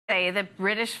say that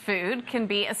British food can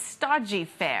be a stodgy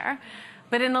fare,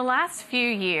 but in the last few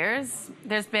years,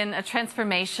 there's been a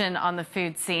transformation on the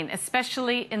food scene,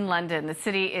 especially in London. The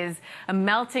city is a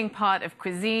melting pot of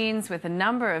cuisines with a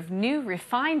number of new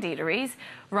refined eateries,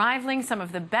 rivaling some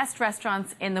of the best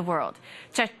restaurants in the world.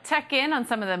 To check in on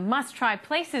some of the must-try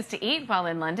places to eat while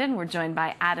in London, we're joined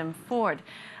by Adam Ford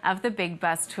of the Big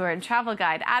Bus Tour and Travel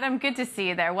Guide. Adam, good to see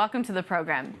you there. Welcome to the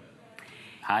program.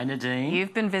 Hi, Nadine.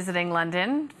 You've been visiting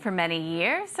London for many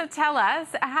years, so tell us,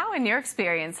 how in your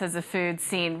experience has the food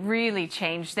scene really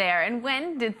changed there, and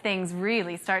when did things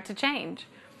really start to change?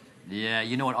 Yeah,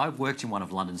 you know what? I worked in one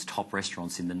of London's top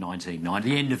restaurants in the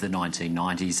end of the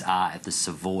 1990s at the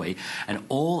Savoy, and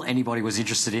all anybody was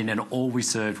interested in and all we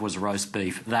served was roast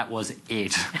beef. That was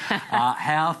it.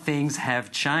 How things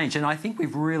have changed, and I think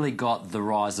we've really got the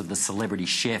rise of the celebrity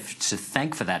chef to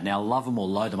thank for that. Now, love them or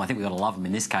loathe them, I think we've got to love them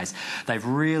in this case. They've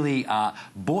really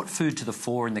brought food to the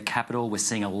fore in the capital. We're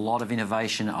seeing a lot of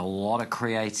innovation, a lot of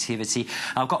creativity.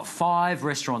 I've got 5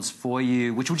 restaurants for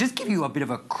you, which will just give you a bit of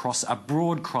a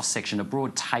broad cross-section, a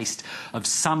broad taste of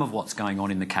some of what's going on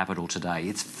in the capital today.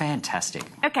 It's fantastic.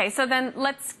 Okay, so then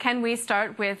can we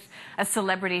start with a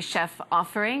celebrity chef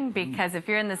offering? Because if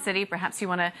you're in the city, perhaps you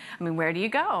want to, where do you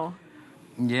go?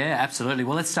 Yeah, absolutely.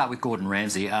 Well, let's start with Gordon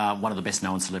Ramsay, one of the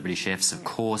best-known celebrity chefs, of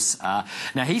course.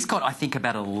 Now, he's got, I think,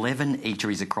 about 11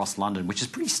 eateries across London, which is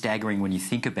pretty staggering when you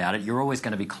think about it. You're always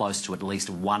going to be close to at least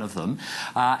one of them.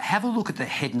 Have a look at the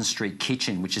Heddon Street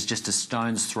Kitchen, which is just a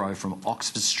stone's throw from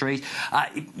Oxford Street.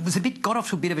 It got off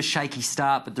to a bit of a shaky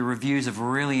start, but the reviews have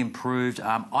really improved.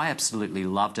 I absolutely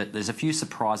loved it. There's a few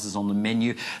surprises on the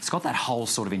menu. It's got that whole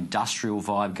sort of industrial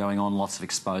vibe going on, lots of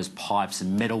exposed pipes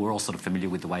and metal. We're all sort of familiar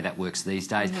with the way that works these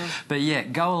days. But yeah,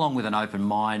 go along with an open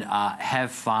mind,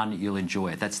 have fun, you'll enjoy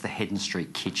it. That's the Heddon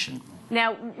Street Kitchen.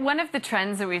 Now, one of the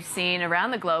trends that we've seen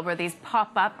around the globe are these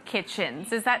pop-up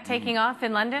kitchens. Is that taking off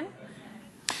in London?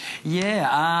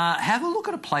 Yeah, have a look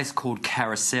at a place called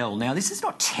Carousel. Now, this is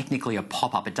not technically a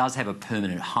pop-up. It does have a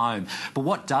permanent home. But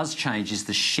what does change is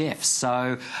the chefs.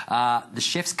 So the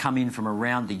chefs come in from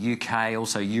around the UK,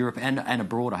 also Europe and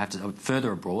abroad,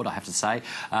 further abroad, I have to say,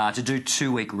 to do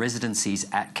 2-week residencies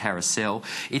at Carousel.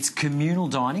 It's communal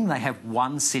dining. They have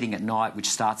one sitting at night, which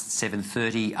starts at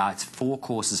 7:30. It's 4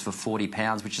 courses for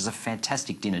 £40, which is a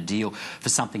fantastic dinner deal for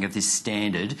something of this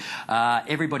standard.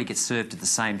 Everybody gets served at the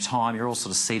same time. You're all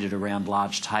sort of seated around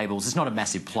large tables. It's not a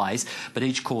massive place, but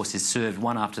each course is served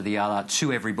one after the other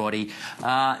to everybody.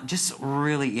 Just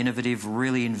really innovative,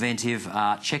 really inventive.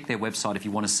 Check their website if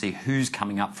you want to see who's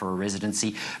coming up for a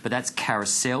residency, but that's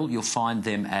Carousel. You'll find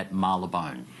them at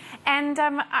Marylebone. And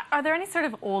are there any sort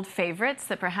of old favourites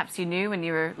that perhaps you knew when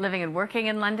you were living and working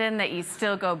in London that you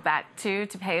still go back to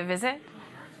pay a visit?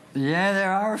 Yeah,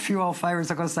 there are a few old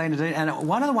favourites, I've got to say, Nadine. And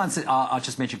one of the ones that I'll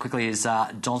just mention quickly is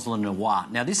Dans le Noir.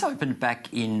 Now, this opened back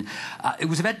in... it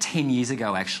was about 10 years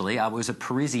ago, actually. It was a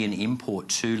Parisian import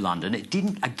to London. It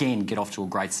didn't, again, get off to a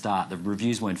great start. The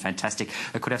reviews weren't fantastic.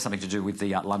 It could have something to do with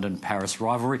the London-Paris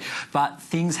rivalry. But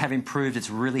things have improved. It's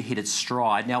really hit its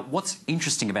stride. Now, what's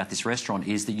interesting about this restaurant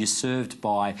is that you're served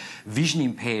by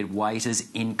vision-impaired waiters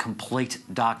in complete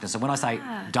darkness. And when I say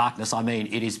darkness, I mean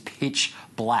it is pitch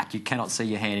black. You cannot see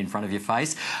your hand in front of your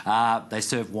face. They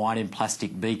serve wine in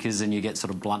plastic beakers and you get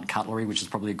sort of blunt cutlery, which is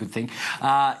probably a good thing.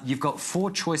 You've got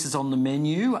 4 choices on the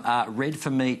menu, red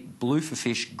for meat, blue for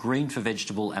fish, green for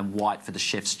vegetable and white for the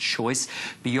chef's choice.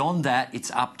 Beyond that, it's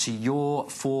up to your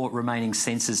 4 remaining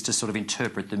senses to sort of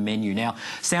interpret the menu. Now,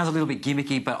 sounds a little bit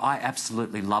gimmicky, but I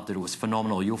absolutely loved it. It was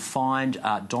phenomenal. You'll find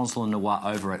Dans le Noir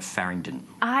over at Farringdon.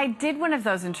 I did one of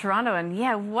those in Toronto, and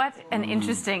yeah, what an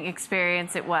interesting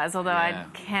experience it was, although I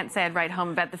can't say I'd write home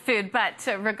about the food, but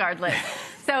regardless.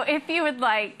 So if you would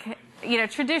like,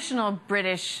 traditional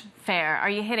British fare, are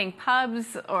you hitting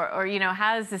pubs or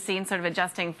how is the scene sort of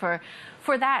adjusting for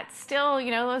that still,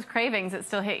 those cravings that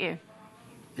still hit you?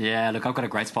 Yeah, look, I've got a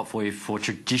great spot for you for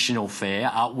traditional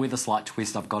fare, with a slight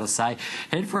twist, I've got to say.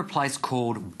 Head for a place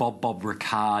called Bob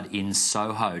Ricard in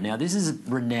Soho. Now, this is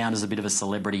renowned as a bit of a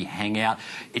celebrity hangout.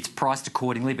 It's priced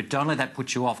accordingly, but don't let that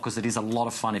put you off because it is a lot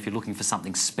of fun if you're looking for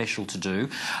something special to do.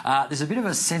 There's a bit of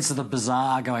a sense of the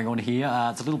bizarre going on here.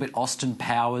 It's a little bit Austin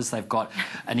Powers. They've got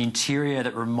an interior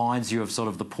that reminds you of sort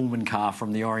of the Pullman car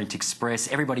from the Orient Express.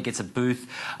 Everybody gets a booth.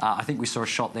 I think we saw a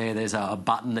shot there. There's a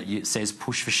button that says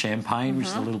push for champagne, which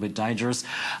is a little bit dangerous.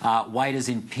 Waiters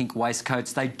in pink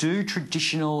waistcoats. They do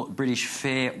traditional British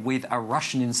fare with a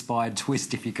Russian-inspired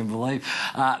twist, if you can believe.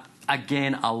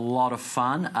 again, a lot of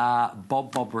fun.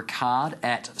 Bob Ricard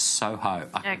at Soho.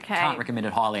 I can't recommend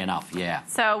it highly enough, yeah.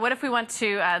 So what if we want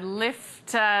to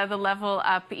lift the level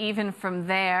up even from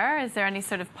there? Is there any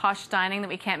sort of posh dining that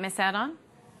we can't miss out on?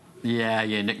 Yeah.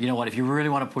 You know what? If you really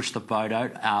want to push the boat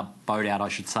out, I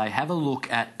should say, have a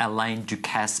look at Alain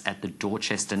Ducasse at the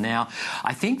Dorchester. Now,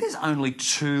 I think there's only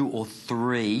 2 or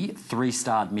 3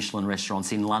 three-starred Michelin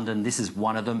restaurants in London. This is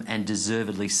one of them, and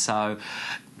deservedly so.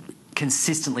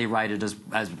 Consistently rated as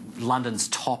London's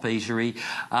top eatery.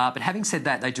 But having said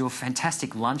that, they do a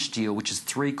fantastic lunch deal, which is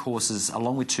 3 courses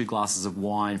along with 2 glasses of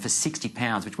wine for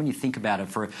 £60, which when you think about it,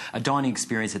 for a dining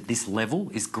experience at this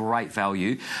level is great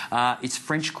value. It's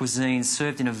French cuisine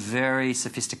served in a very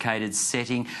sophisticated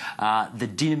setting. The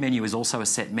dinner menu is also a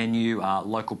set menu,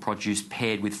 local produce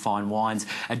paired with fine wines.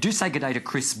 Do say good day to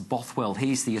Chris Bothwell.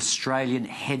 He's the Australian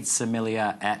head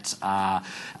sommelier at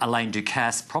Alain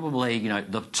Ducasse, probably, you know,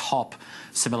 the top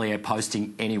sommelier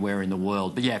posting anywhere in the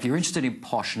world. But yeah, if you're interested in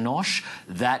posh nosh,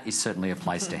 that is certainly a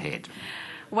place to head.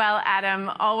 Well, Adam,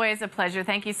 always a pleasure.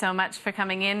 Thank you so much for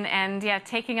coming in and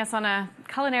taking us on a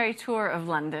culinary tour of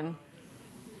London.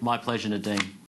 My pleasure, Nadine.